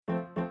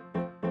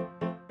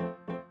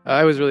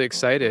I was really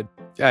excited.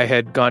 I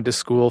had gone to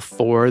school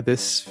for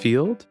this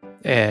field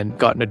and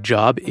gotten a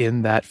job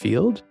in that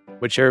field,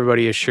 which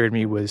everybody assured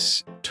me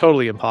was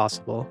totally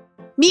impossible.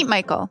 Meet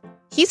Michael.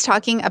 He's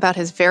talking about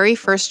his very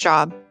first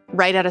job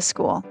right out of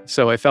school.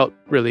 So I felt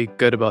really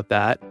good about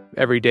that.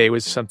 Every day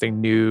was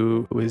something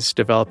new, was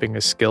developing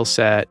a skill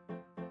set.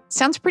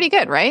 Sounds pretty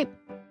good, right?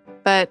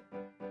 But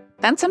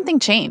then something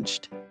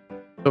changed.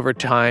 Over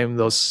time,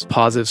 those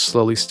positives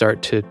slowly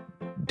start to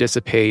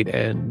dissipate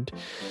and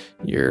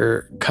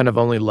you're kind of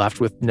only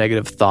left with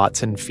negative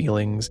thoughts and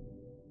feelings.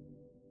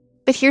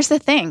 But here's the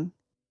thing.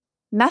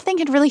 Nothing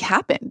had really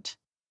happened.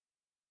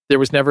 There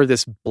was never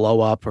this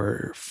blow up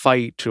or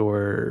fight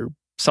or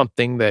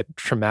something that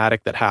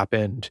traumatic that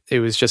happened. It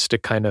was just a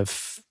kind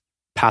of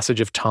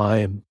passage of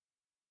time.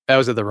 I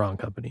was at the wrong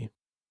company.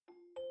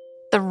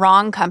 The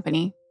wrong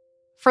company.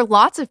 For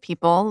lots of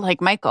people, like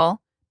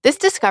Michael, this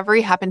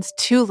discovery happens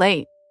too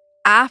late,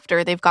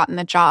 after they've gotten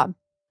the job.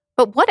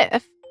 But what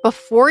if,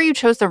 before you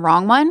chose the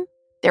wrong one,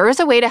 there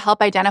is a way to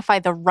help identify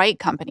the right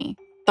company,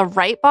 the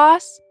right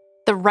boss,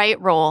 the right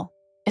role,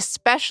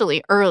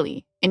 especially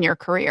early in your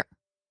career?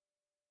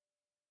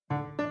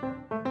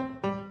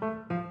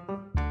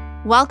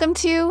 Welcome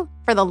to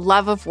For the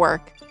Love of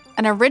Work,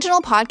 an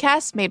original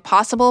podcast made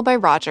possible by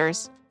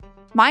Rogers.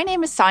 My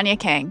name is Sonia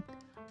Kang.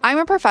 I'm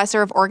a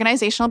professor of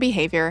organizational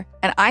behavior,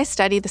 and I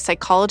study the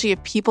psychology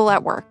of people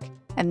at work.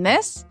 And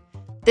this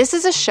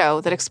is a show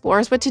that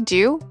explores what to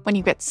do when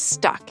you get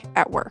stuck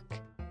at work.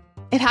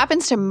 It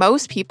happens to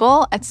most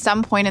people at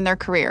some point in their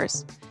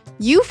careers.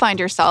 You find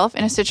yourself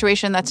in a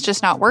situation that's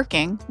just not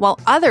working, while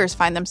others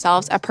find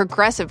themselves at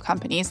progressive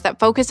companies that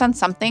focus on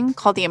something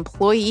called the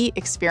employee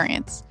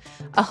experience,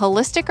 a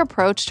holistic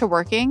approach to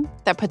working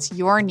that puts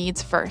your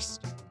needs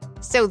first.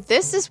 So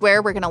this is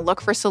where we're going to look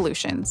for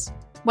solutions.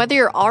 Whether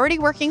you're already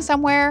working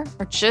somewhere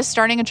or just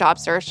starting a job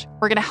search,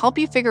 we're going to help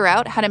you figure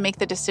out how to make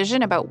the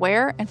decision about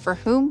where and for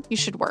whom you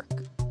should work.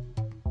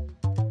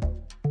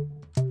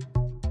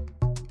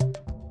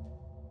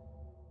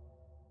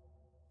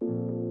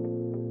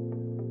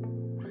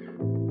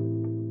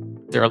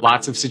 There are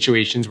lots of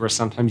situations where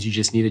sometimes you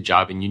just need a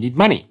job and you need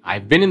money.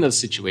 I've been in those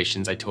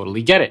situations. I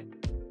totally get it.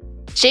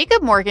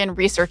 Jacob Morgan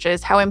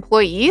researches how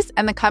employees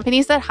and the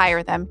companies that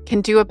hire them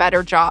can do a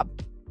better job.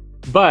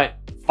 But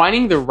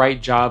finding the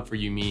right job for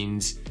you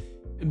means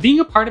being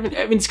a part of it.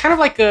 I mean, it's kind of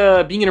like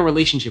being in a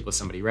relationship with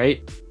somebody,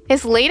 right?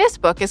 His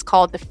latest book is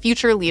called The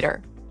Future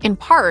Leader. In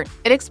part,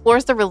 it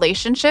explores the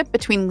relationship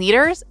between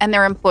leaders and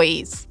their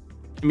employees.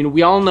 I mean,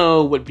 we all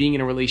know what being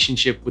in a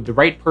relationship with the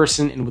right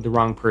person and with the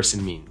wrong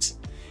person means.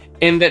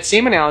 And that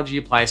same analogy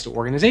applies to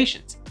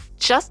organizations.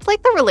 Just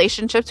like the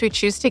relationships we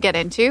choose to get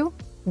into,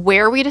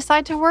 where we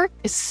decide to work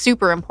is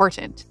super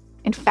important.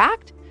 In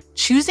fact,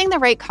 choosing the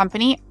right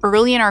company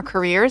early in our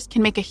careers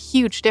can make a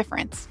huge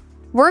difference.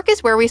 Work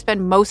is where we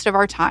spend most of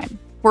our time,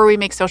 where we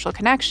make social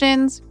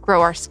connections,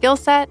 grow our skill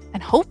set,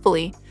 and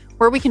hopefully,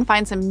 where we can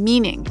find some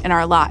meaning in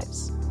our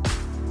lives.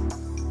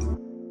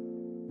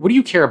 What do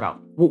you care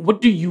about? What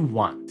do you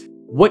want?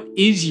 What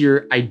is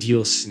your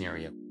ideal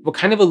scenario? What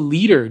kind of a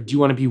leader do you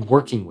want to be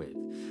working with?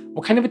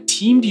 What kind of a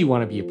team do you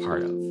want to be a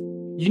part of?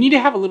 You need to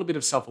have a little bit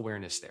of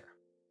self-awareness there.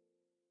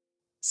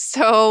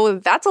 So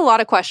that's a lot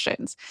of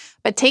questions,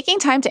 but taking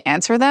time to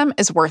answer them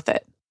is worth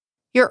it.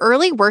 Your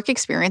early work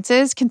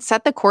experiences can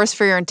set the course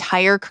for your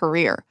entire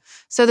career.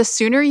 So the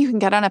sooner you can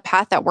get on a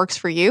path that works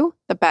for you,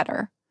 the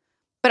better.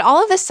 But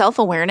all of this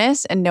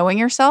self-awareness and knowing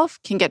yourself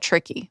can get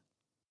tricky.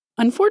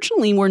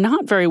 Unfortunately, we're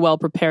not very well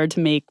prepared to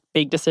make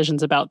big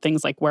decisions about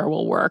things like where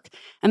we'll work.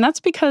 And that's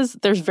because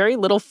there's very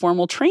little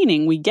formal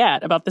training we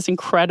get about this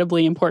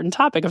incredibly important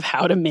topic of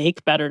how to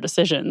make better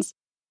decisions.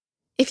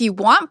 If you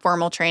want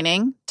formal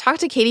training, talk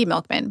to Katie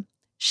Milkman.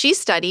 She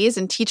studies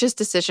and teaches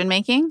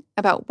decision-making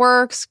about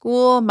work,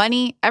 school,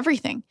 money,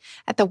 everything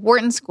at the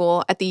Wharton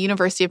School at the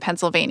University of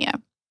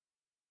Pennsylvania.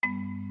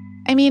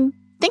 I mean,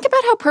 think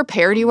about how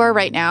prepared you are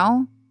right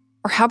now,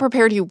 or how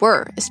prepared you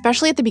were,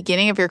 especially at the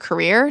beginning of your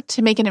career,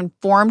 to make an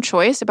informed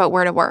choice about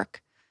where to work.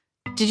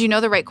 Did you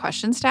know the right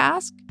questions to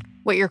ask?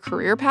 What your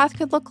career path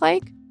could look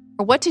like?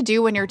 Or what to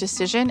do when your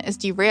decision is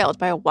derailed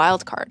by a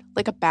wild card,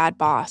 like a bad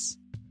boss?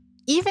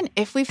 Even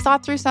if we've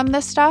thought through some of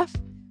this stuff,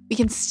 we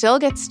can still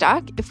get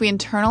stuck if we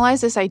internalize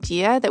this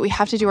idea that we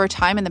have to do our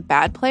time in the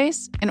bad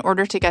place in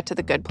order to get to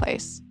the good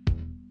place.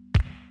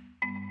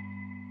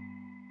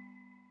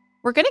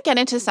 We're going to get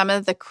into some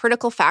of the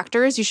critical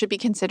factors you should be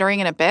considering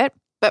in a bit,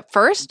 but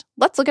first,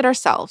 let's look at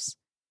ourselves.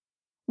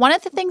 One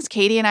of the things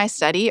Katie and I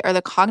study are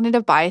the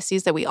cognitive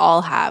biases that we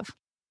all have.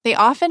 They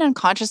often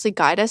unconsciously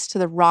guide us to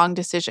the wrong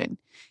decision,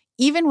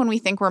 even when we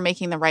think we're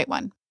making the right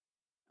one.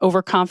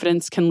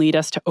 Overconfidence can lead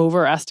us to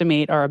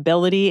overestimate our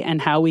ability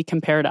and how we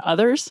compare to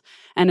others.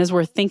 And as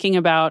we're thinking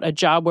about a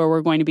job where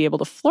we're going to be able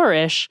to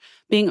flourish,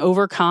 being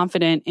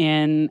overconfident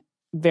in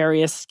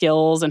various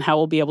skills and how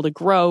we'll be able to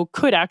grow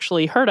could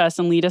actually hurt us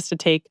and lead us to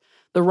take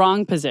the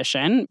wrong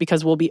position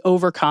because we'll be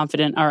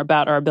overconfident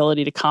about our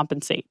ability to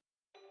compensate.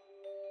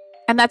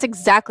 And that's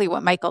exactly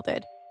what Michael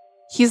did.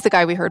 He's the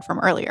guy we heard from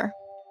earlier.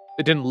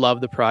 I didn't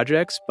love the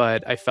projects,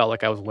 but I felt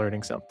like I was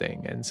learning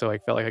something. And so I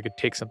felt like I could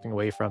take something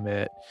away from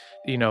it.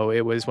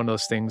 It was one of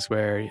those things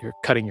where you're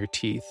cutting your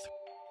teeth.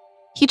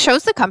 He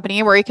chose the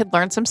company where he could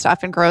learn some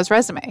stuff and grow his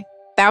resume.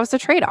 That was the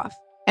trade-off.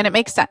 And it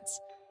makes sense.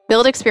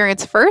 Build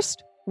experience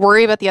first,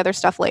 worry about the other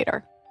stuff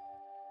later.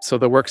 So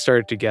the work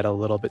started to get a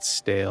little bit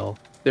stale.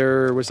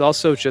 There was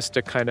also just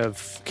a kind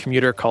of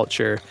commuter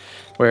culture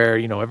where,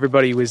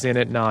 everybody was in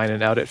at 9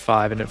 and out at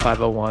 5, and at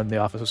 5:01, the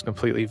office was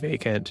completely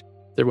vacant.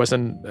 There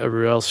wasn't a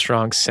real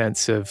strong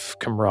sense of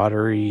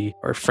camaraderie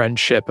or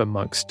friendship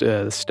amongst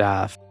the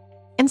staff.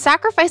 In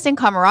sacrificing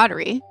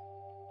camaraderie,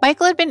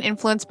 Michael had been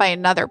influenced by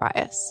another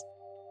bias.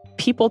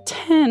 People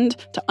tend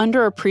to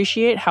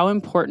underappreciate how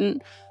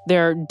important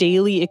their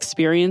daily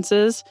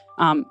experiences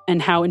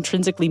and how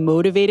intrinsically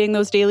motivating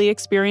those daily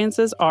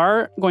experiences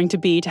are going to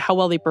be to how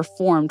well they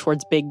perform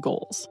towards big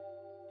goals.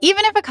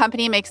 Even if a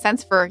company makes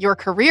sense for your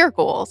career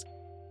goals,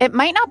 it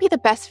might not be the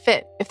best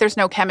fit if there's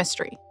no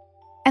chemistry.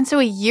 And so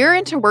a year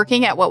into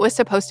working at what was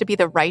supposed to be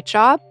the right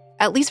job,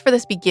 at least for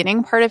this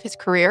beginning part of his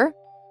career,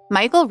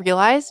 Michael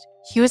realized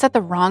he was at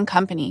the wrong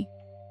company.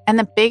 And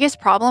the biggest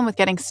problem with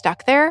getting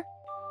stuck there?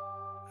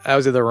 I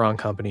was at the wrong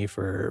company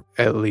for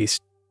at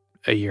least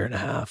a year and a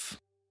half.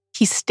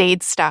 He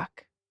stayed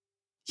stuck.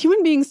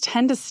 Human beings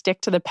tend to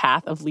stick to the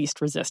path of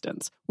least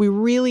resistance. We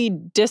really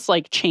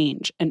dislike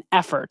change and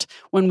effort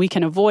when we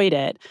can avoid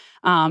it.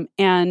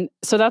 And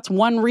so that's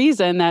one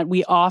reason that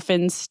we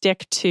often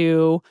stick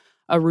to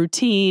a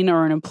routine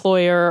or an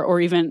employer or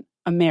even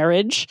a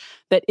marriage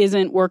that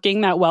isn't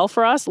working that well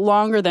for us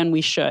longer than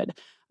we should.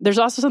 There's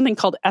also something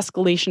called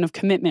escalation of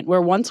commitment,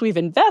 where once we've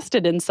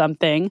invested in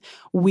something,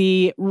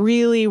 we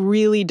really,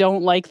 really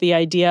don't like the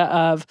idea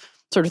of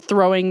sort of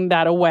throwing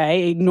that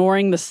away,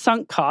 ignoring the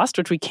sunk cost,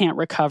 which we can't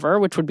recover,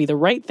 which would be the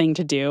right thing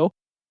to do.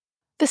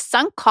 The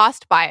sunk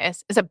cost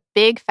bias is a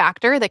big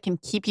factor that can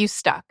keep you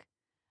stuck.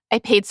 I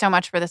paid so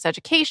much for this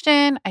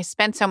education. I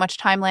spent so much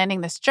time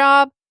landing this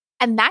job.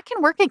 And that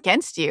can work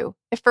against you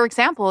if, for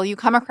example, you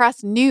come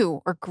across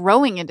new or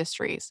growing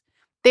industries.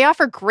 They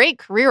offer great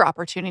career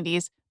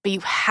opportunities, but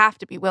you have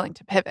to be willing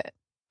to pivot.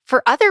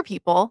 For other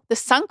people, the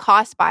sunk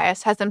cost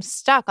bias has them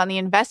stuck on the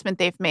investment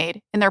they've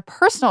made in their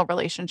personal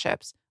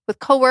relationships with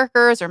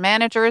coworkers or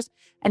managers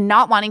and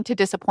not wanting to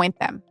disappoint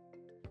them.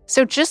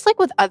 So just like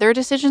with other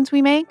decisions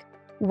we make,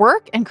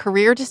 work and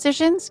career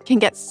decisions can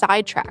get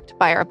sidetracked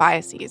by our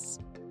biases.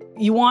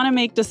 You want to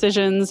make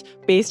decisions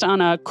based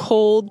on a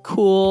cold,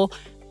 cool,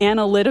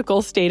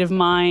 analytical state of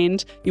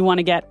mind. You want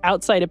to get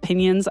outside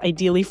opinions,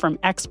 ideally from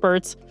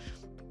experts.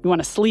 You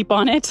want to sleep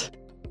on it.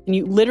 And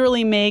you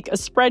literally make a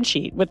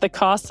spreadsheet with the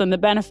costs and the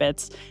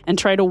benefits and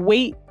try to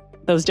weight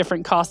those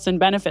different costs and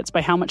benefits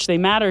by how much they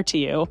matter to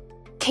you.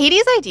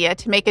 Katie's idea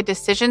to make a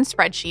decision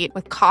spreadsheet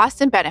with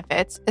costs and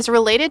benefits is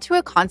related to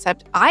a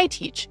concept I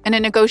teach in a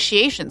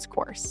negotiations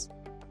course.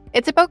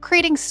 It's about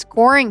creating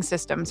scoring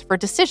systems for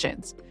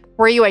decisions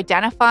where you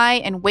identify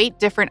and weight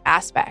different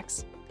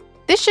aspects.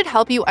 This should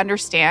help you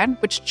understand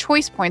which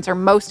choice points are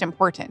most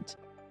important.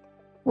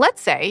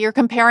 Let's say you're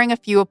comparing a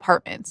few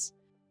apartments.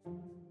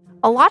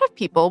 A lot of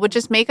people would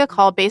just make a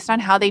call based on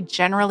how they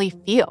generally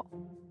feel.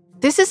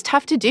 This is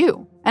tough to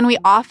do, and we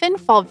often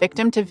fall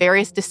victim to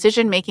various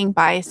decision-making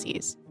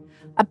biases.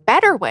 A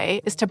better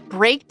way is to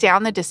break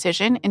down the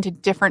decision into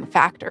different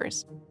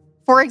factors.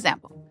 For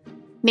example,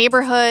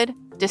 neighborhood,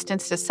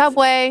 distance to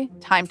subway,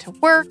 time to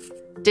work,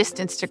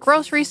 distance to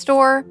grocery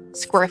store,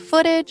 square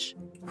footage,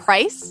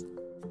 price.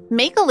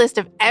 Make a list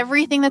of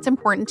everything that's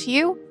important to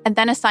you and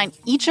then assign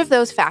each of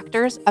those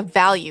factors a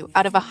value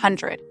out of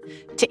 100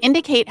 to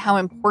indicate how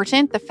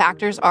important the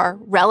factors are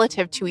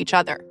relative to each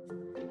other.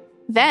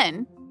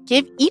 Then,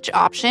 give each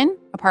option,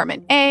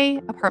 apartment A,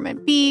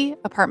 apartment B,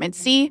 apartment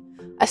C,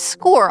 a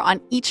score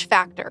on each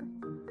factor.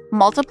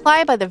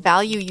 Multiply by the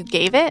value you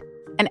gave it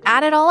and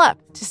add it all up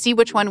to see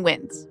which one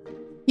wins.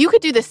 You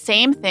could do the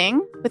same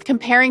thing with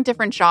comparing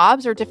different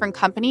jobs or different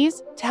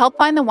companies to help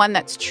find the one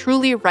that's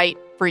truly right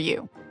for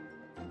you.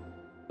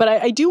 But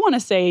I do want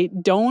to say,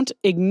 don't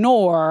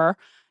ignore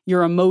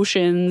your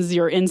emotions,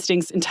 your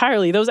instincts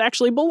entirely. Those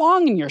actually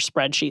belong in your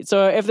spreadsheet.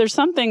 So if there's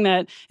something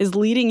that is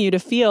leading you to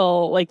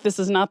feel like this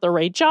is not the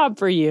right job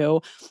for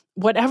you,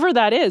 whatever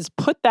that is,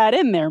 put that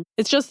in there.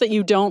 It's just that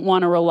you don't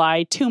want to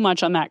rely too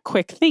much on that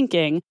quick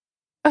thinking.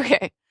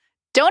 Okay,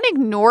 don't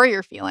ignore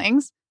your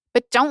feelings,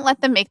 but don't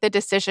let them make the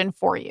decision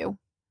for you.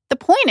 The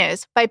point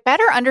is, by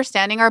better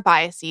understanding our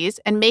biases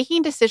and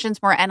making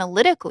decisions more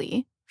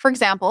analytically, for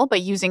example, by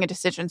using a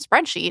decision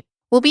spreadsheet,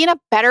 we'll be in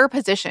a better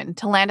position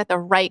to land at the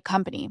right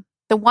company,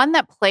 the one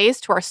that plays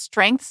to our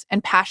strengths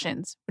and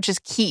passions, which is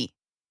key.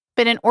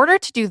 But in order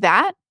to do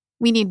that,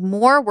 we need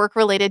more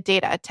work-related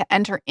data to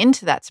enter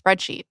into that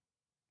spreadsheet.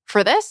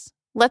 For this,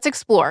 let's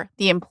explore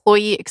the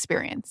employee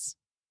experience.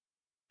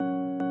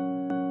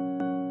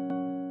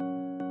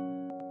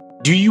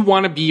 Do you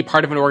want to be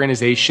part of an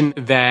organization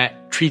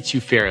that treats you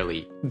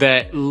fairly,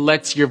 that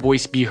lets your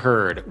voice be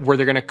heard, where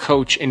they're going to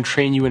coach and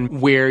train you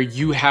and where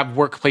you have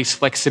workplace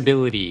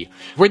flexibility,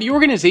 where the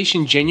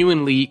organization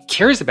genuinely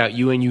cares about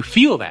you and you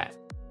feel that?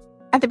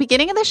 At the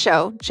beginning of the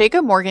show,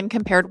 Jacob Morgan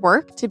compared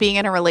work to being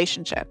in a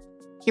relationship.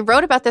 He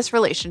wrote about this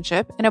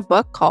relationship in a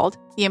book called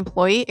The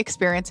Employee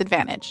Experience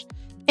Advantage.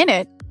 In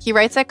it, he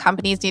writes that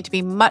companies need to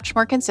be much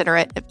more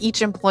considerate of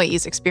each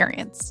employee's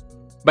experience.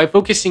 By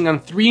focusing on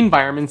 3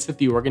 environments that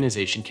the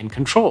organization can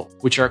control,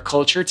 which are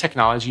culture,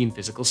 technology, and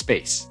physical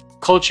space.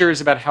 Culture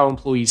is about how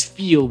employees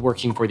feel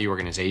working for the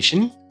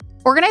organization.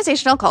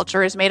 Organizational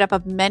culture is made up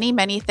of many,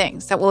 many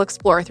things that we'll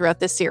explore throughout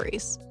this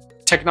series.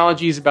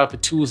 Technology is about the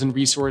tools and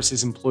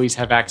resources employees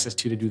have access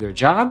to do their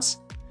jobs.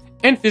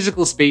 And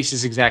physical space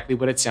is exactly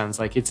what it sounds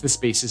like. It's the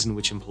spaces in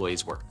which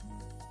employees work.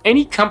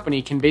 Any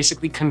company can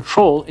basically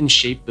control and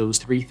shape those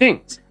 3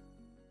 things.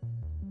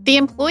 The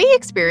employee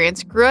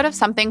experience grew out of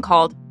something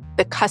called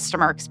the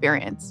customer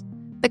experience.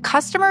 The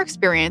customer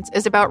experience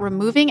is about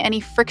removing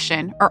any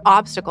friction or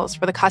obstacles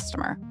for the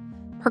customer.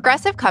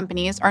 Progressive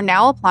companies are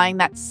now applying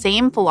that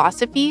same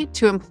philosophy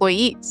to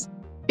employees.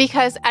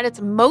 Because at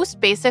its most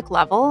basic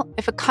level,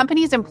 if a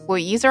company's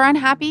employees are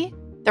unhappy,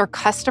 their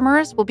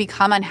customers will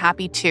become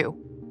unhappy too.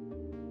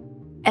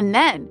 And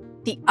then,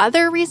 the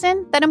other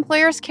reason that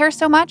employers care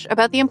so much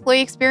about the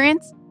employee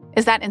experience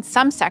is that in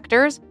some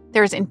sectors,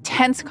 there's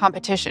intense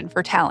competition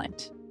for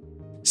talent.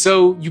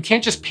 So you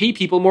can't just pay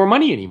people more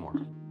money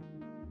anymore.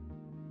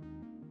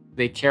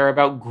 They care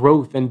about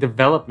growth and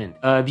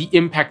development, the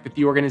impact that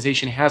the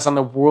organization has on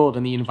the world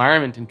and the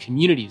environment and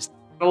communities.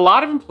 A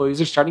lot of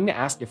employees are starting to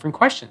ask different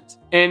questions.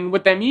 And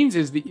what that means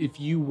is that if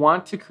you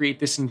want to create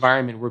this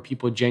environment where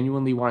people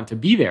genuinely want to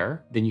be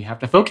there, then you have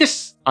to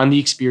focus on the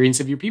experience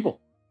of your people.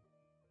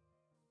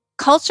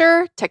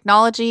 Culture,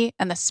 technology,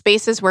 and the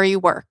spaces where you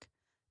work.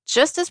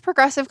 Just as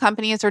progressive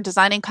companies are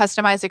designing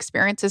customized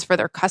experiences for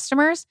their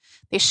customers,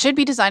 they should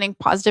be designing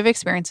positive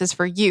experiences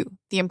for you,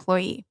 the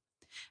employee.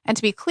 And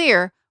to be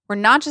clear, we're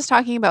not just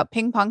talking about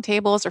ping pong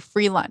tables or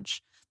free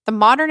lunch. The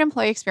modern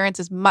employee experience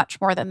is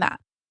much more than that.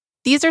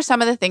 These are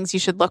some of the things you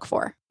should look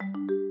for.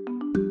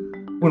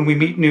 When we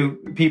meet new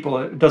people,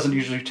 it doesn't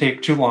usually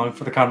take too long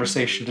for the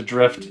conversation to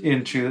drift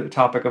into the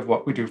topic of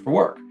what we do for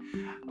work.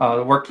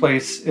 The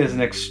workplace is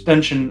an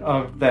extension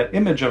of that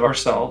image of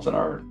ourselves and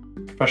our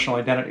professional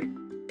identity.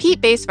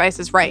 Pete Basevice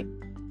is right.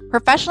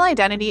 Professional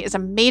identity is a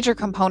major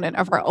component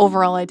of our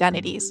overall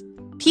identities.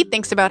 Pete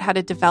thinks about how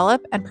to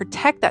develop and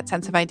protect that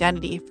sense of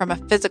identity from a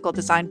physical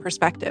design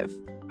perspective.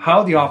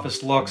 How the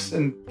office looks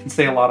and can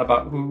say a lot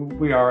about who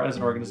we are as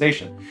an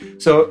organization.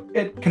 So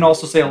it can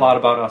also say a lot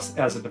about us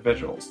as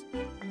individuals.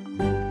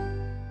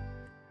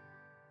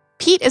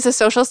 Pete is a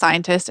social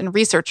scientist and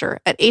researcher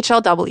at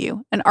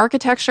HLW, an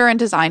architecture and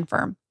design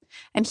firm.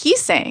 And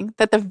he's saying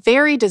that the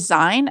very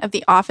design of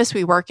the office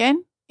we work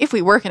in, if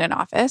we work in an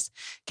office,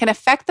 can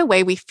affect the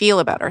way we feel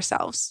about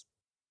ourselves.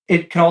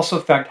 It can also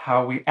affect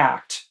how we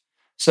act.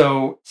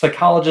 So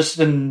psychologists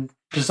and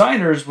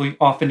designers will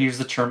often use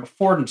the term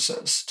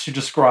affordances to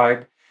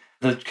describe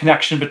the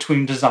connection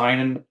between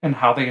design and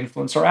how they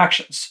influence our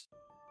actions.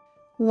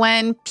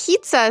 When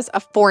Pete says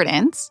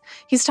affordance,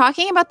 he's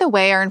talking about the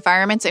way our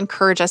environments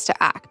encourage us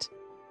to act.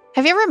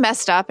 Have you ever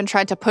messed up and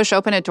tried to push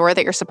open a door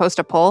that you're supposed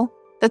to pull?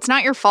 That's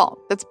not your fault.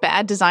 That's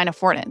bad design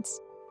affordance.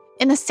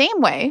 In the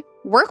same way,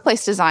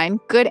 workplace design,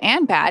 good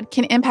and bad,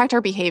 can impact our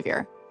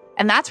behavior.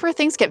 And that's where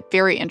things get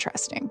very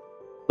interesting.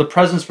 The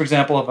presence, for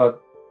example, of a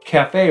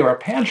cafe or a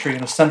pantry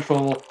in a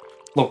central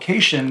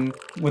location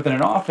within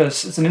an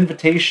office is an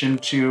invitation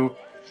to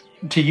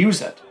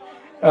use it.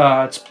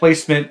 Its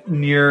placement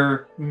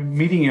near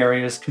meeting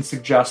areas can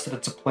suggest that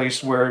it's a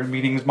place where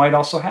meetings might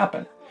also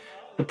happen.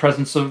 The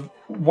presence of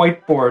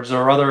whiteboards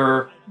or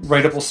other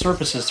writable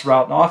surfaces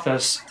throughout an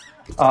office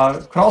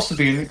could also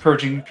be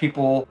encouraging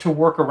people to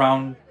work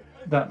around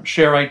them,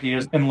 share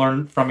ideas, and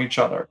learn from each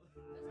other.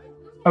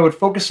 I would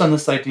focus on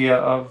this idea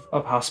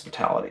of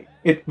hospitality.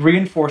 It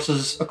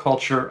reinforces a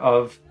culture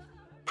of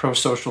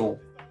pro-social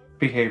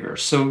behavior.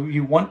 So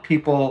you want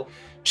people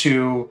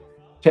to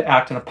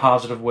act in a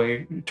positive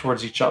way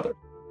towards each other.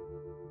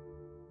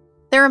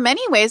 There are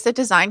many ways that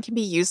design can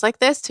be used like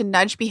this to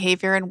nudge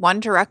behavior in one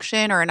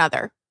direction or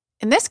another.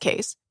 In this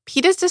case,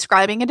 Pete is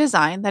describing a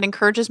design that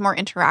encourages more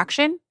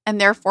interaction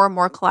and therefore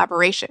more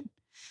collaboration.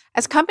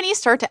 As companies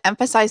start to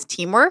emphasize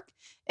teamwork,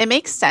 it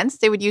makes sense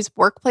they would use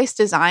workplace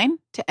design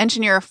to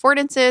engineer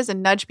affordances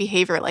and nudge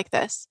behavior like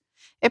this.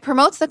 It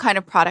promotes the kind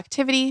of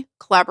productivity,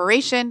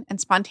 collaboration,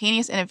 and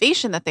spontaneous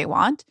innovation that they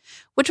want,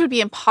 which would be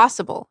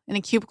impossible in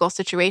a cubicle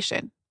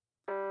situation.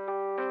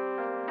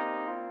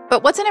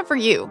 But what's in it for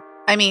you?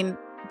 I mean,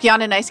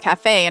 beyond a nice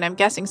cafe and I'm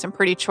guessing some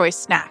pretty choice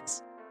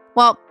snacks.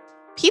 Well,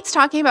 Pete's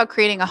talking about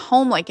creating a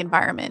home-like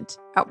environment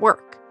at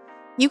work.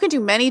 You can do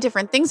many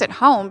different things at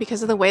home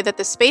because of the way that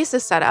the space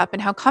is set up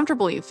and how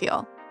comfortable you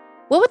feel.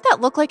 What would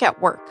that look like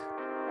at work?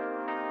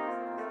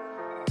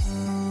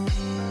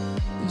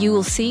 You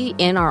will see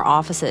in our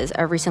offices,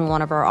 every single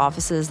one of our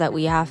offices, that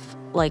we have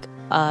like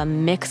a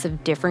mix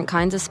of different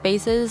kinds of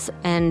spaces,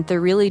 and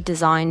they're really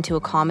designed to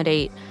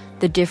accommodate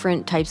the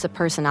different types of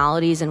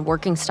personalities and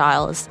working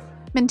styles.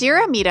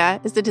 Mandira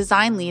Mehta is the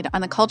design lead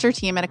on the culture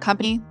team at a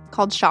company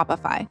called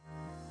Shopify.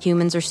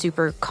 Humans are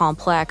super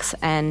complex,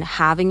 and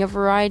having a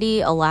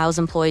variety allows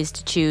employees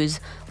to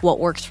choose what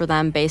works for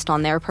them based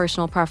on their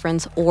personal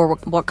preference or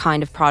what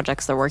kind of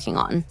projects they're working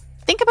on.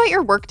 Think about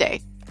your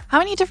workday. How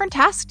many different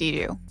tasks do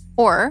you do?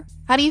 Or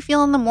how do you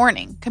feel in the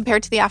morning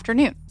compared to the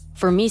afternoon?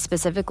 For me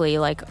specifically,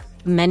 like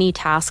many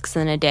tasks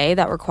in a day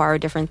that require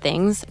different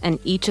things, and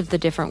each of the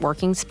different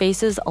working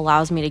spaces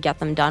allows me to get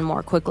them done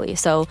more quickly.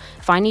 So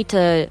if I need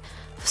to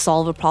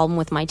solve a problem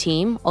with my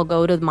team, I'll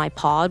go to my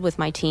pod with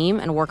my team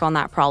and work on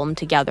that problem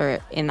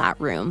together in that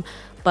room.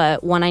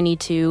 But when I need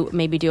to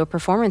maybe do a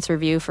performance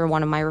review for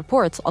one of my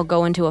reports, I'll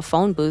go into a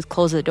phone booth,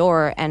 close the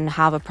door, and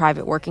have a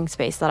private working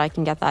space that I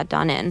can get that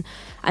done in.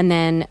 And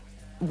then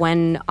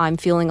when I'm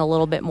feeling a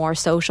little bit more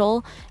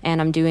social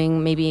and I'm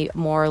doing maybe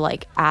more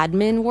like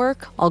admin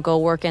work, I'll go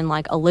work in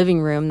like a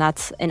living room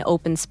that's an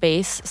open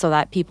space so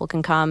that people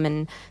can come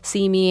and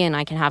see me and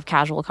I can have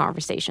casual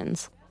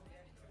conversations.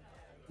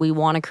 We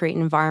want to create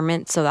an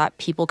environment so that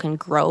people can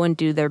grow and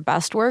do their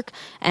best work,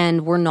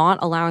 and we're not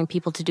allowing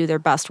people to do their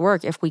best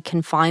work if we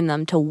confine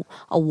them to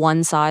a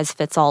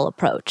one-size-fits-all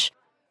approach.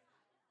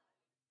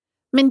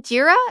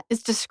 Mandira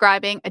is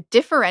describing a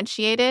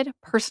differentiated,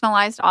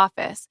 personalized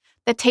office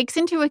that takes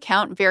into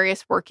account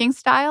various working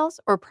styles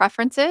or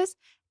preferences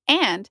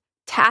and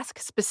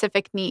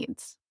task-specific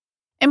needs.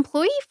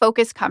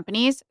 Employee-focused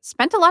companies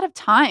spent a lot of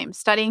time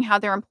studying how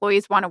their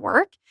employees want to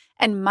work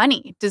and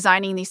money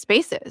designing these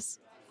spaces.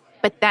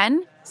 But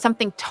then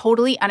something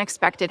totally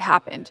unexpected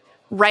happened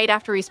right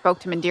after we spoke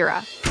to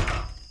Mandira.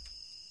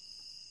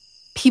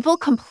 People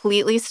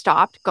completely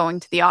stopped going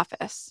to the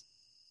office.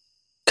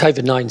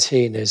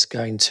 COVID-19 is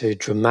going to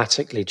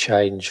dramatically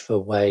change the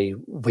way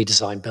we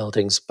design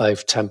buildings,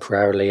 both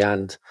temporarily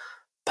and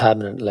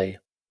permanently.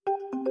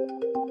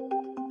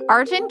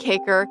 Arjun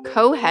Kaker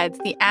co-heads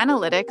the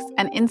analytics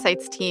and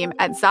insights team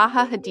at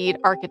Zaha Hadid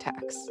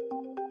Architects.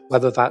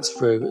 Whether that's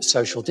through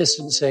social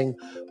distancing,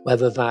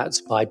 whether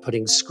that's by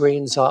putting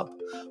screens up,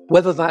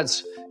 whether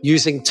that's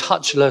using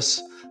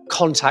touchless,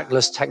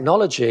 contactless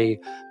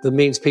technology that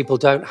means people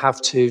don't have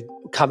to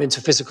come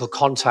into physical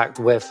contact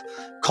with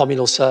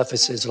communal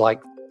surfaces like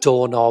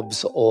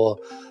doorknobs or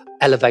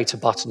elevator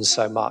buttons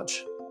so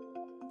much.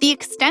 The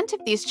extent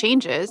of these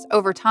changes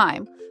over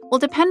time will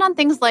depend on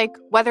things like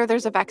whether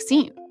there's a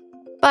vaccine.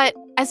 But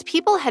as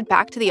people head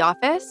back to the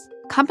office,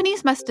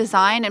 companies must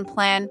design and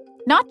plan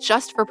not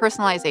just for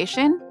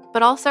personalization,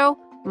 but also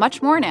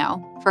much more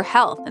now for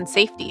health and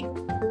safety.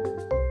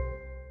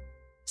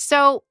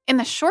 So, in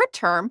the short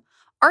term,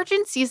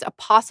 Arjun sees a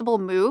possible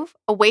move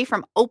away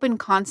from open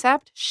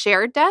concept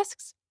shared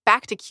desks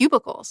back to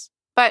cubicles,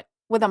 but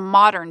with a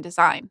modern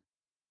design.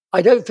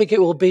 I don't think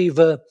it will be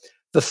the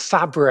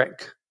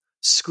fabric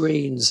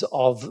screens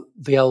of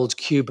the old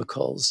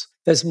cubicles.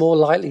 There's more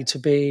likely to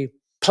be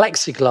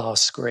plexiglass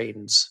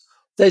screens.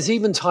 There's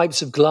even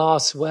types of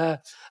glass where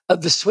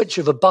at the switch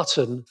of a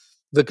button,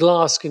 the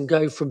glass can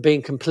go from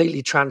being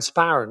completely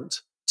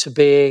transparent to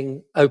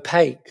being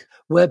opaque,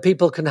 where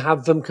people can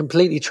have them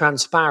completely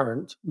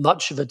transparent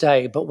much of the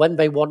day, but when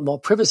they want more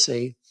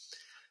privacy,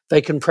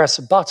 they can press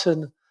a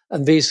button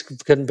and these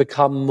can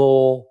become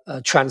more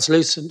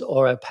translucent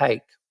or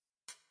opaque.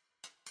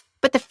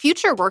 But the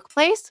future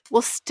workplace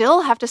will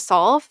still have to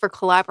solve for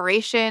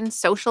collaboration,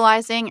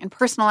 socializing, and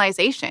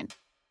personalization,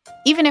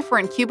 even if we're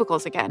in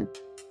cubicles again.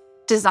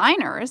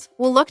 Designers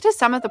will look to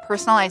some of the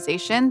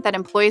personalization that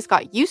employees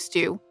got used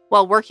to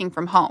while working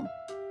from home.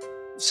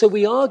 So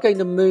we are going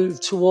to move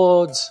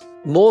towards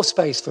more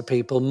space for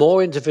people,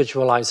 more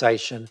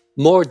individualization,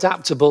 more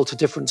adaptable to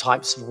different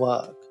types of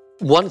work.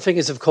 One thing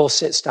is, of course,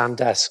 sit-stand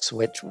desks,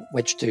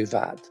 which do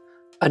that.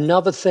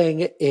 Another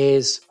thing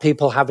is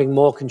people having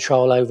more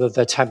control over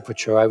the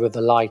temperature, over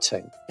the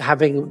lighting,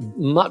 having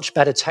much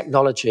better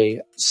technology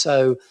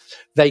so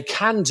they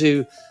can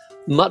do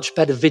much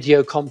better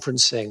video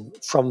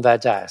conferencing from their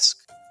desk,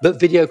 but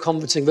video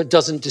conferencing that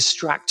doesn't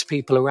distract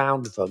people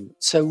around them.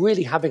 So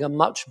really having a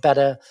much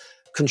better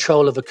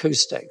control of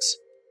acoustics.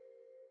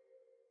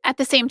 At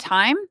the same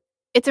time,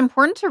 it's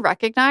important to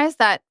recognize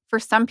that for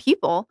some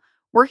people,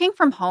 working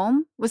from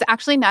home was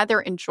actually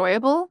neither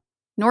enjoyable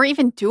nor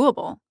even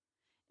doable.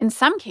 In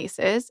some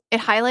cases,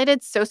 it highlighted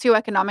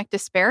socioeconomic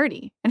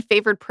disparity and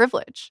favored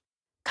privilege.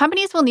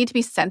 Companies will need to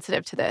be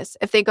sensitive to this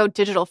if they go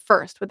digital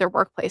first with their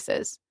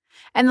workplaces.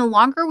 And the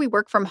longer we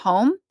work from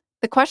home,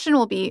 the question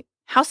will be,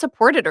 how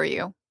supported are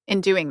you in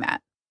doing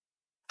that?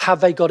 Have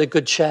they got a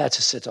good chair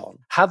to sit on?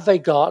 Have they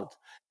got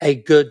a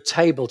good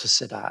table to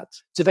sit at?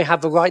 Do they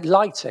have the right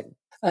lighting?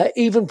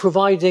 Even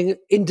providing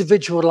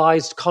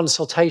individualized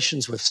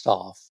consultations with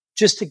staff,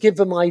 just to give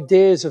them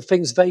ideas of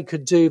things they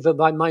could do that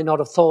they might not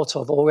have thought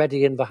of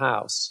already in the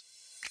house.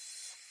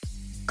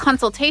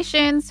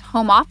 Consultations,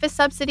 home office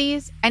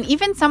subsidies, and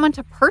even someone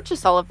to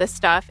purchase all of this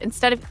stuff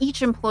instead of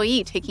each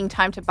employee taking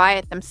time to buy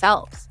it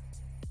themselves.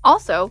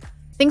 Also,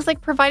 things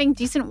like providing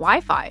decent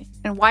Wi-Fi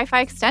and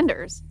Wi-Fi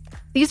extenders.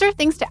 These are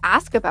things to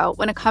ask about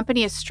when a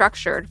company is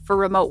structured for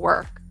remote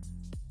work.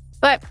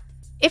 But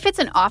if it's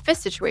an office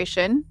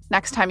situation,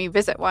 next time you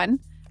visit one,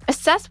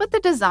 assess what the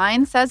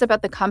design says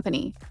about the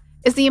company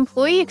Is the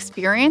employee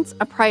experience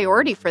a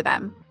priority for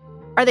them?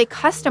 Are they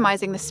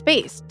customizing the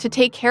space to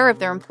take care of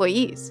their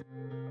employees?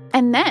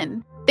 And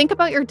then think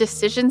about your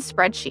decision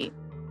spreadsheet.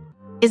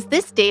 Is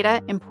this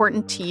data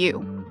important to you?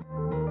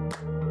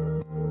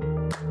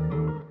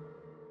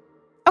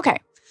 Okay,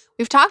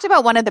 we've talked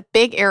about one of the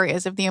big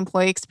areas of the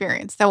employee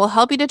experience that will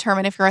help you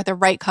determine if you're at the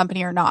right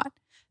company or not,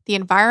 the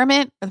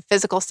environment or the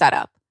physical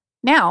setup.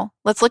 Now,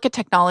 let's look at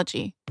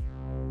technology.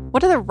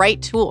 What are the right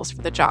tools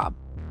for the job?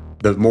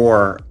 The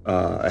more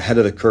ahead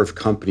of the curve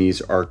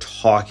companies are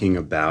talking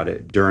about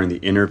it during the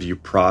interview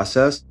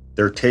process,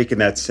 they're taking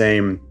that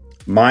same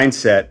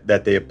mindset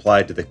that they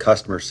applied to the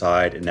customer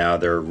side, and now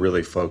they're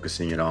really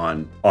focusing it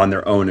on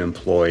their own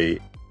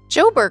employee.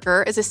 Joe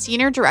Berger is a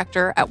senior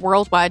director at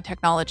Worldwide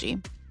Technology.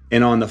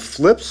 And on the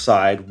flip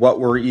side, what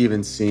we're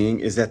even seeing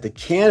is that the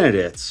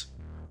candidates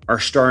are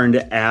starting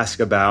to ask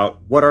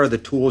about, what are the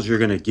tools you're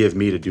going to give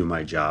me to do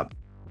my job?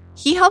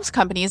 He helps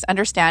companies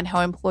understand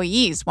how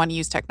employees want to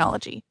use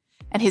technology.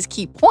 And his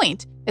key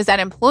point is that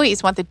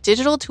employees want the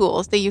digital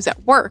tools they use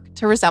at work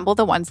to resemble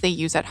the ones they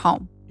use at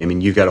home. I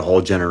mean, you've got a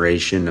whole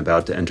generation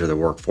about to enter the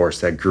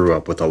workforce that grew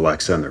up with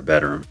Alexa in their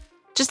bedroom.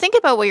 Just think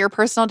about what your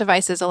personal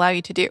devices allow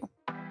you to do.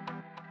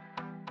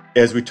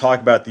 As we talk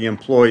about the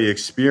employee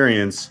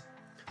experience,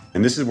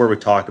 and this is where we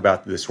talk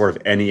about this sort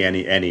of any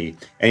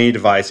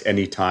device,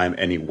 anytime,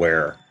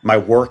 anywhere. My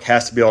work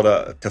has to be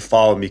able to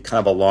follow me kind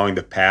of along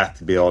the path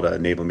to be able to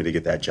enable me to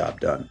get that job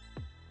done.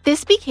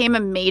 This became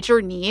a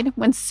major need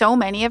when so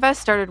many of us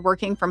started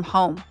working from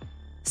home.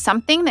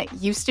 Something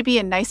that used to be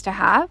a nice to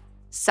have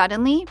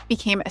suddenly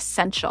became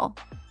essential.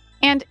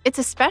 And it's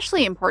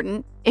especially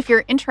important if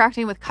you're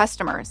interacting with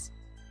customers.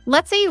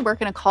 Let's say you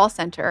work in a call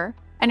center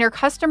and your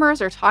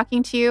customers are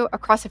talking to you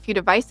across a few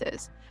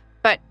devices,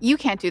 but you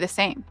can't do the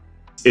same.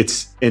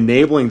 It's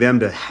enabling them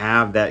to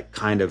have that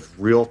kind of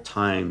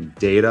real-time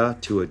data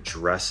to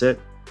address it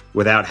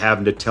without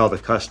having to tell the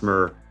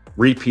customer,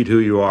 repeat who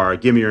you are,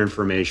 give me your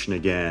information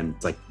again.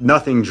 It's like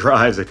nothing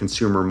drives a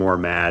consumer more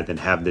mad than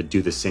having to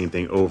do the same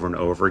thing over and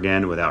over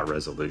again without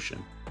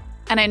resolution.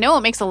 And I know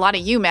it makes a lot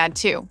of you mad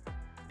too,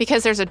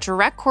 because there's a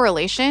direct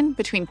correlation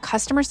between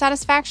customer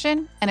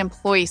satisfaction and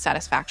employee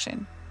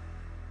satisfaction.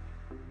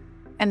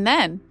 And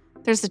then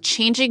there's the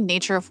changing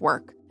nature of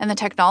work and the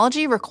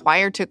technology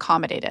required to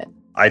accommodate it.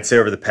 I'd say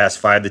over the past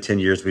 5 to 10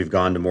 years, we've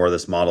gone to more of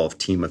this model of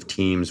team of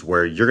teams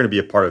where you're going to be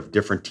a part of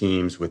different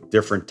teams with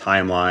different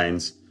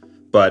timelines,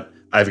 but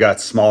I've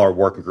got smaller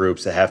working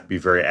groups that have to be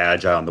very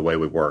agile in the way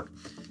we work.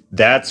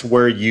 That's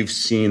where you've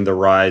seen the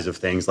rise of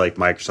things like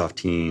Microsoft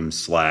Teams,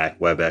 Slack,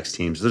 WebEx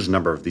Teams. There's a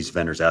number of these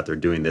vendors out there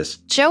doing this.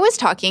 Joe is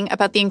talking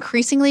about the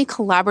increasingly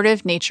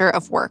collaborative nature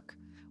of work.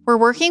 We're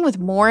working with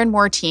more and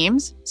more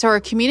teams, so our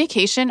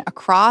communication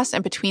across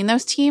and between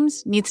those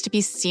teams needs to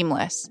be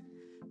seamless.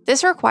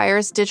 This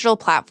requires digital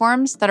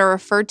platforms that are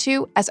referred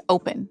to as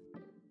open.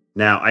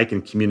 Now I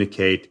can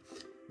communicate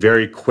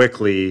very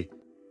quickly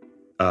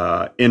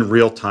in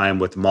real time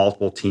with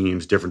multiple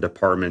teams, different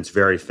departments,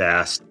 very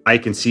fast. I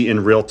can see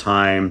in real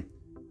time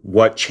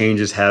what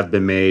changes have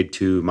been made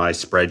to my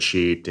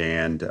spreadsheet,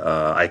 and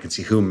I can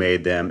see who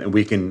made them, and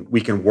we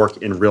can work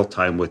in real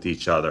time with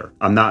each other.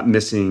 I'm not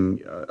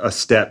missing a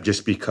step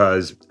just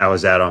because I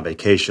was out on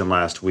vacation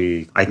last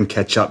week. I can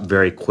catch up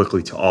very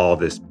quickly to all of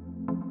this.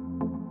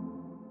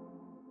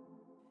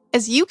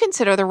 As you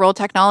consider the role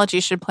technology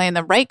should play in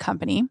the right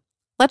company,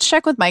 let's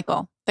check with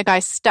Michael, the guy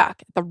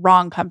stuck at the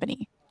wrong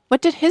company. What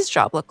did his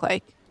job look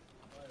like?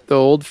 The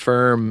old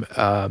firm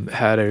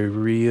had a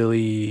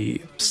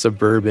really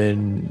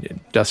suburban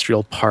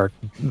industrial park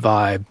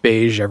vibe,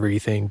 beige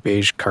everything,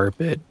 beige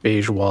carpet,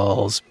 beige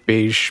walls,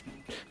 beige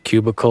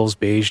cubicles,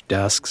 beige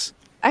desks.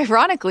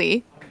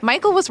 Ironically,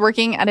 Michael was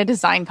working at a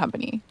design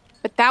company,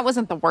 but that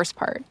wasn't the worst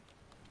part.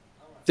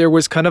 There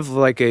was kind of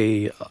like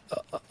a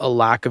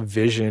lack of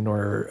vision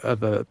or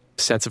of a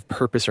sense of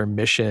purpose or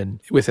mission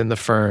within the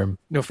firm.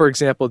 You know, for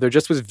example, there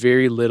just was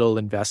very little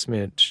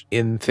investment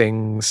in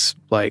things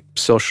like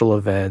social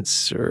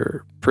events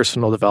or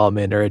personal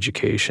development or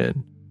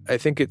education. I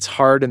think it's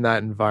hard in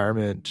that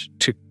environment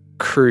to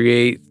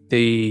create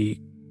the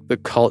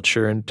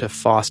culture and to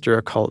foster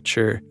a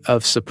culture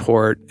of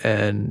support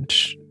and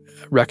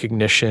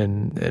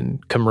recognition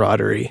and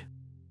camaraderie.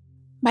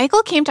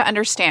 Michael came to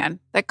understand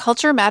that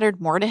culture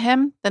mattered more to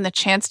him than the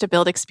chance to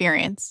build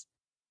experience.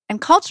 And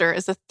culture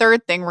is the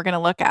third thing we're going to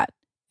look at.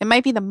 It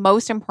might be the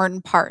most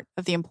important part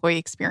of the employee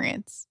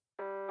experience.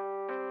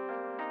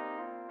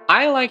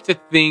 I like to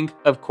think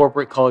of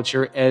corporate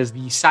culture as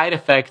the side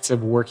effects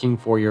of working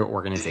for your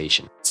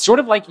organization. It's sort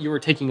of like you were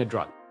taking a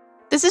drug.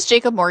 This is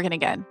Jacob Morgan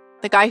again,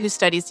 the guy who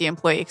studies the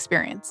employee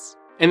experience.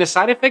 And the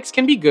side effects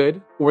can be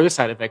good or the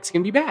side effects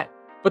can be bad.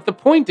 But the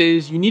point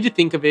is, you need to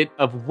think of it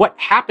of what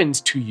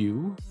happens to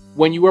you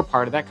when you are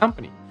part of that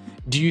company.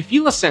 Do you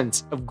feel a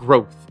sense of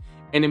growth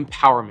and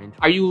empowerment?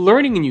 Are you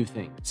learning new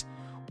things?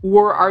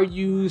 Or are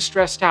you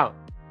stressed out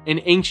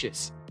and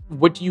anxious?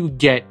 What do you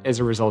get as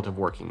a result of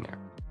working there?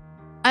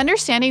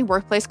 Understanding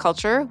workplace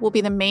culture will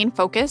be the main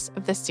focus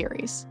of this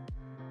series.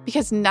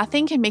 Because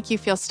nothing can make you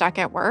feel stuck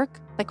at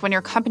work like when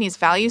your company's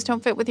values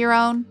don't fit with your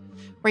own,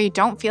 where you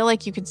don't feel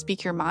like you can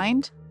speak your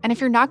mind, and if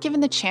you're not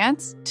given the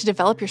chance to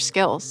develop your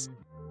skills.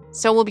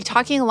 So we'll be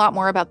talking a lot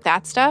more about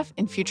that stuff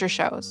in future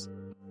shows.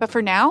 But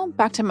for now,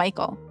 back to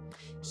Michael.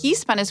 He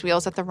spun his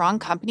wheels at the wrong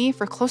company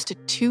for close to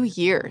 2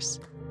 years.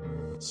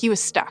 He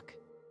was stuck.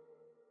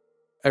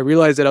 I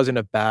realized that I was in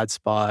a bad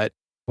spot.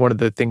 One of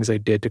the things I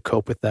did to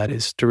cope with that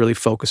is to really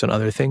focus on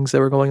other things that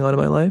were going on in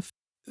my life.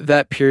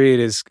 That period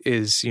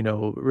is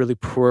really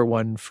poor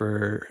one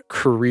for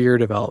career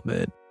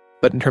development.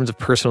 But in terms of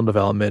personal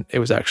development, it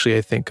was actually,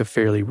 I think, a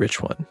fairly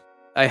rich one.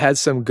 I had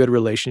some good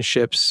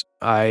relationships.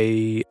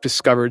 I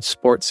discovered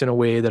sports in a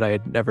way that I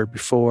had never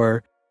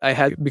before. I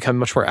had become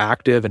much more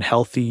active and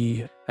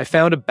healthy. I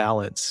found a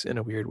balance in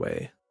a weird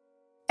way.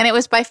 And it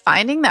was by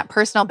finding that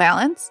personal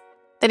balance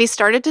that he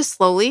started to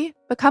slowly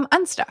become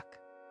unstuck.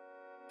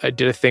 I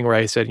did a thing where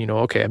I said,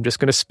 okay, I'm just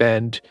going to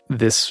spend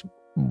this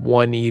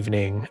one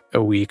evening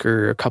a week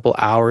or a couple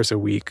hours a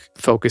week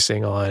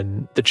focusing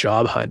on the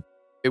job hunt.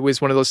 It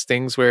was one of those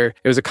things where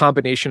it was a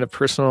combination of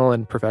personal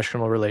and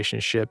professional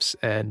relationships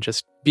and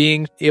just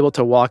being able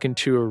to walk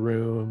into a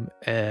room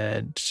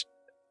and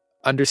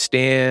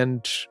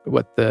understand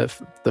what the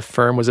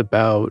firm was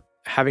about,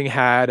 having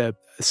had a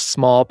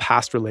small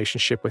past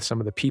relationship with some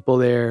of the people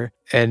there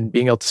and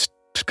being able to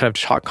kind of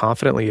talk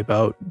confidently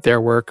about their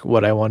work,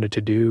 what I wanted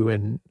to do,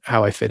 and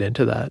how I fit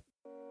into that.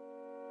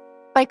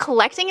 By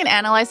collecting and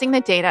analyzing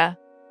the data,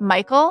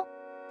 Michael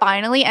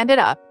finally ended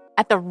up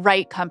at the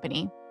right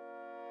company.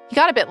 He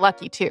got a bit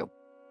lucky too.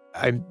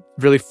 I'm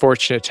really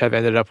fortunate to have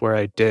ended up where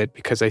I did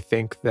because I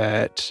think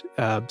that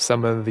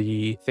some of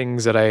the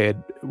things that I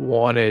had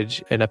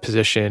wanted in a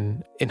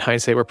position, in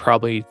hindsight, were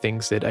probably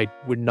things that I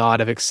would not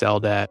have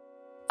excelled at.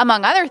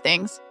 Among other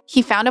things,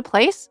 he found a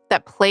place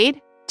that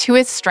played to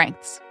his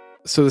strengths.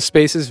 So the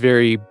space is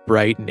very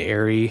bright and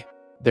airy.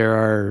 There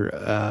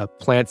are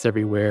plants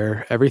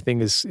everywhere.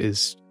 Everything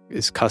is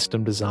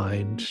custom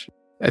designed.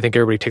 I think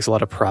everybody takes a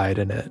lot of pride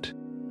in it.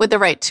 With the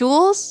right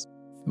tools.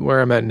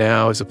 Where I'm at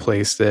now is a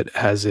place that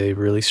has a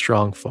really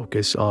strong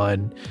focus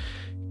on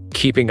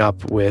keeping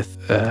up with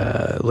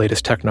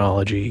latest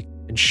technology,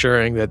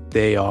 ensuring that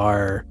they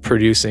are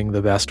producing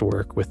the best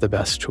work with the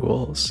best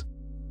tools.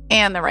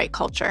 And the right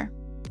culture.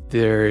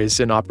 There is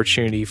an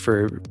opportunity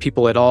for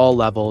people at all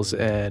levels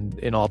and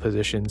in all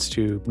positions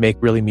to make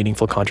really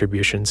meaningful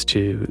contributions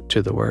to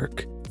the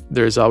work.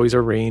 There's always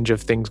a range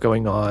of things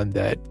going on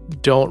that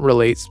don't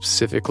relate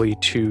specifically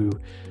to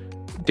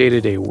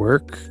day-to-day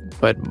work,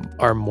 but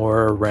are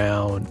more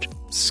around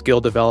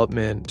skill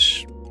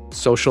development,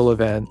 social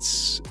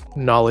events,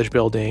 knowledge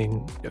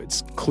building.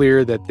 It's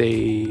clear that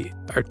they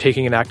are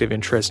taking an active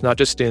interest, not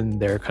just in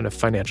their kind of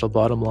financial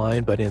bottom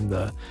line, but in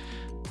the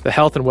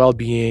health and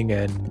well-being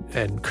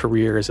and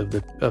careers of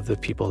the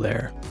people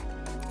there.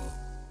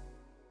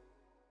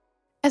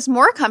 As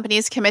more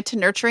companies commit to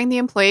nurturing the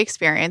employee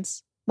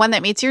experience, one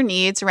that meets your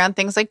needs around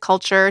things like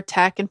culture,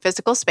 tech, and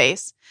physical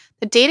space,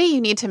 the data you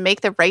need to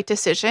make the right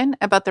decision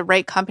about the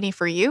right company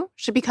for you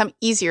should become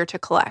easier to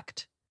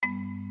collect.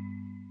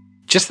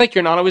 Just like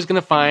you're not always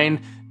going to find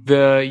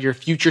your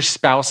future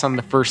spouse on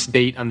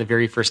the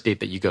very first date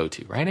that you go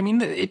to, right? I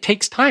mean, it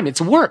takes time.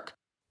 It's work.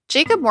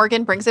 Jacob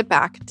Morgan brings it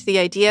back to the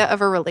idea of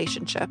a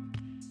relationship.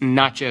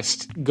 Not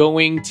just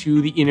going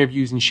to the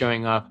interviews and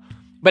showing up,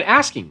 but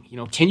asking,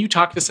 can you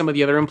talk to some of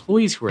the other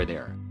employees who are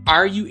there?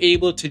 Are you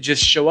able to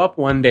just show up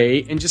one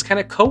day and just kind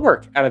of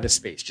co-work out of the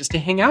space, just to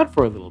hang out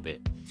for a little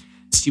bit,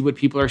 see what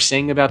people are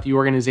saying about the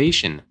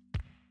organization?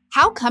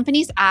 How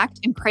companies act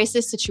in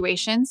crisis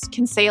situations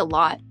can say a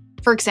lot.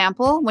 For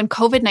example, when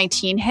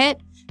COVID-19 hit,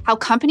 how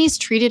companies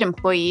treated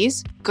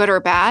employees, good or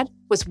bad,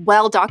 was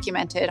well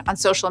documented on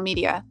social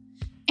media.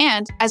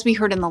 And as we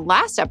heard in the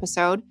last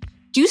episode,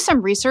 do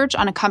some research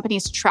on a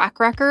company's track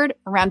record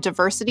around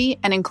diversity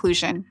and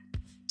inclusion.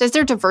 Does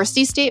their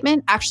diversity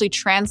statement actually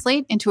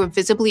translate into a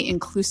visibly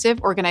inclusive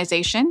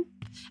organization?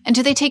 And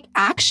do they take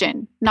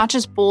action, not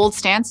just bold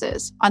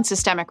stances, on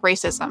systemic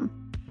racism?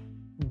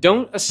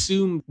 Don't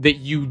assume that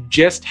you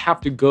just have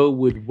to go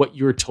with what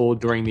you're told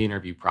during the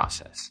interview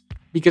process.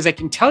 Because I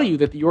can tell you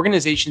that the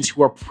organizations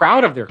who are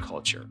proud of their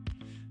culture,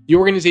 the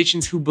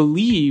organizations who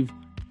believe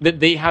that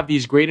they have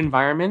these great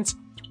environments,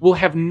 will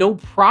have no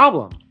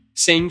problem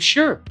saying,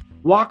 sure,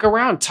 walk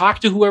around, talk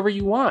to whoever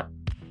you want.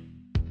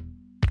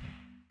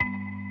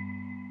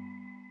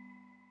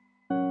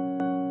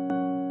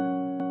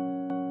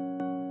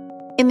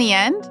 In the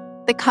end,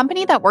 the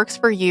company that works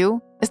for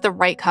you is the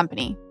right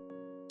company.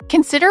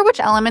 Consider which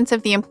elements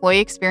of the employee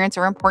experience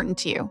are important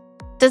to you.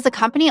 Does the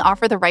company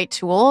offer the right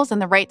tools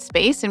and the right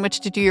space in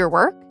which to do your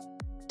work?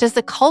 Does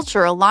the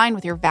culture align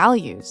with your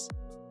values?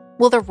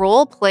 Will the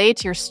role play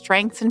to your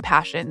strengths and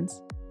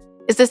passions?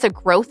 Is this a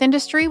growth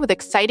industry with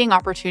exciting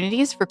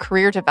opportunities for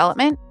career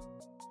development?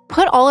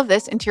 Put all of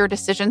this into your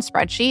decision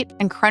spreadsheet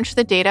and crunch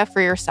the data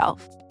for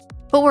yourself.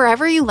 But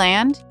wherever you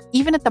land,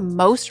 even at the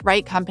most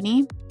right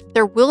company,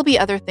 there will be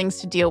other things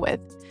to deal with,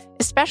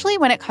 especially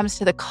when it comes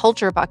to the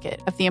culture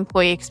bucket of the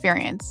employee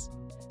experience.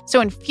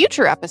 So in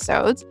future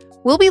episodes,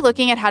 We'll be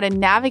looking at how to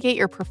navigate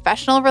your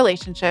professional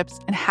relationships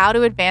and how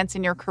to advance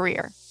in your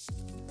career.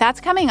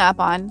 That's coming up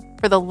on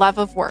For the Love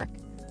of Work,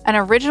 an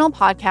original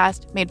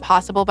podcast made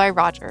possible by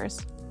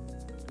Rogers.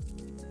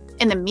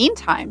 In the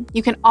meantime,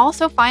 you can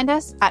also find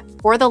us at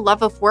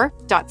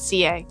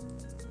fortheloveofwork.ca.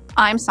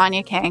 I'm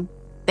Sonia Kang.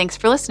 Thanks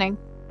for listening.